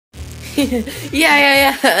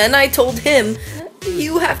Yeah, and I told him,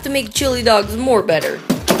 you have to make chili dogs more better.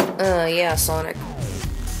 Yeah, Sonic.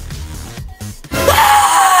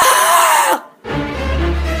 Ah!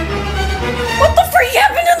 What the freak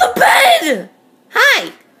happened to the bed?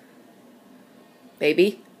 Hi!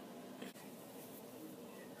 Baby?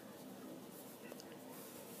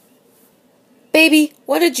 Baby,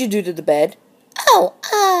 what did you do to the bed? Oh,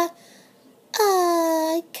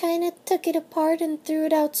 I kinda took it apart and threw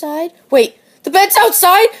it outside. Wait, the bed's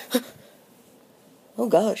outside? Oh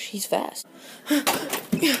gosh, he's fast.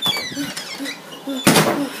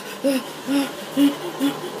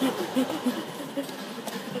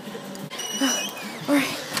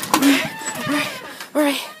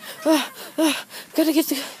 Alright. Gotta get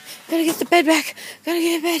the bed back. Gotta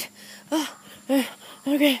get the bed.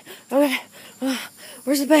 Okay.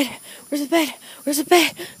 Where's the bed? Where's the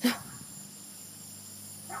bed?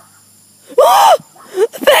 Oh!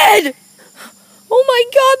 The bed! Oh my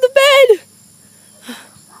god, the bed!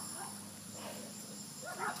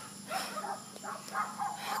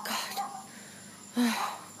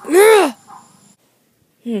 Oh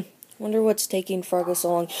god. Wonder what's taking Frogo so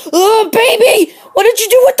long. Oh, baby! What did you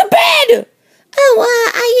do with the bed?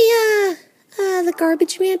 Oh, the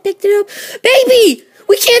garbage man picked it up. Baby!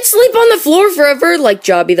 We can't sleep on the floor forever like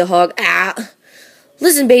Jobby the Hog.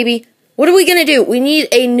 Listen, baby. What are we gonna do? We need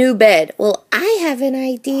a new bed. Well, I have an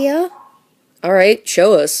idea. Alright,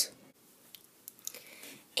 show us.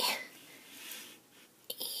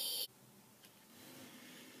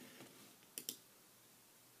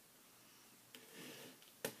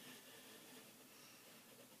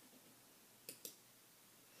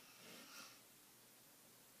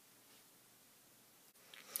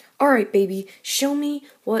 Alright, baby, show me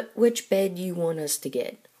which bed you want us to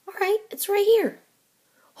get. Alright, it's right here.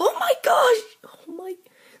 Oh my gosh!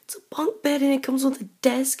 It's a bunk bed and it comes with a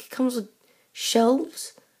desk, it comes with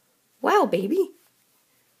shelves. Wow, baby.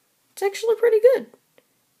 It's actually pretty good.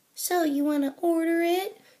 So, you want to order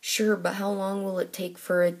it? Sure, but how long will it take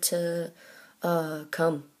for it to,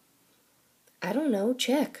 come? I don't know,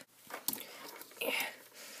 check.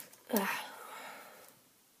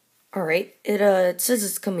 Alright, it says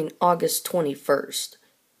it's coming August 21st.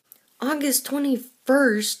 August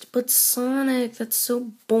 21st? But Sonic, that's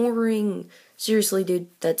so boring. Seriously, dude,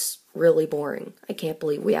 that's really boring. I can't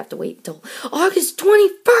believe we have to wait until August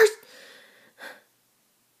 21st!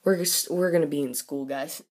 We're gonna be in school,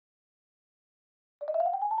 guys.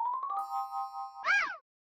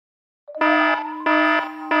 Hey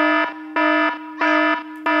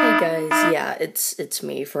guys, yeah, it's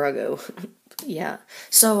me, Frogo. Yeah,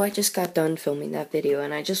 so I just got done filming that video,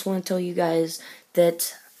 and I just want to tell you guys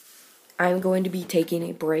that I'm going to be taking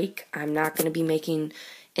a break. I'm not going to be making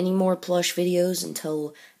any more plush videos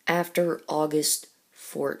until after August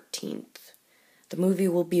 14th. The movie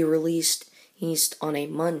will be released on a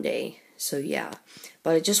Monday, so yeah.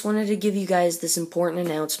 But I just wanted to give you guys this important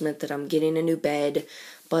announcement that I'm getting a new bed,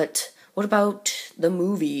 but what about the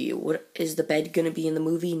movie? What is the bed going to be in the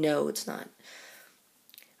movie? No, it's not.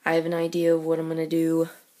 I have an idea of what I'm going to do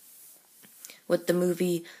with the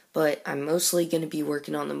movie, but I'm mostly going to be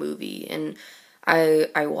working on the movie. And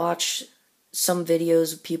I watched some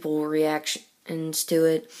videos of people reactions to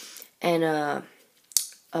it, and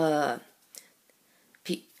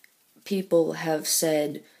people have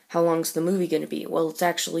said, how long's the movie going to be? Well, it's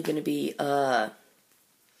actually going to be, I'm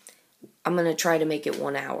going to try to make it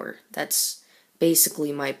 1 hour. That's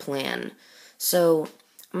basically my plan. So,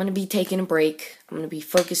 I'm going to be taking a break. I'm going to be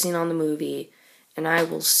focusing on the movie. And I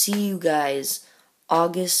will see you guys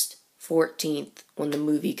August 14th when the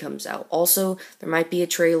movie comes out. Also, there might be a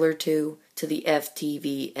trailer too to the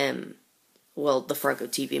FTVM. Well, the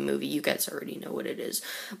FrogoTV movie. You guys already know what it is.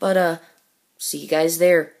 But, see you guys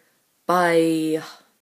there. Bye.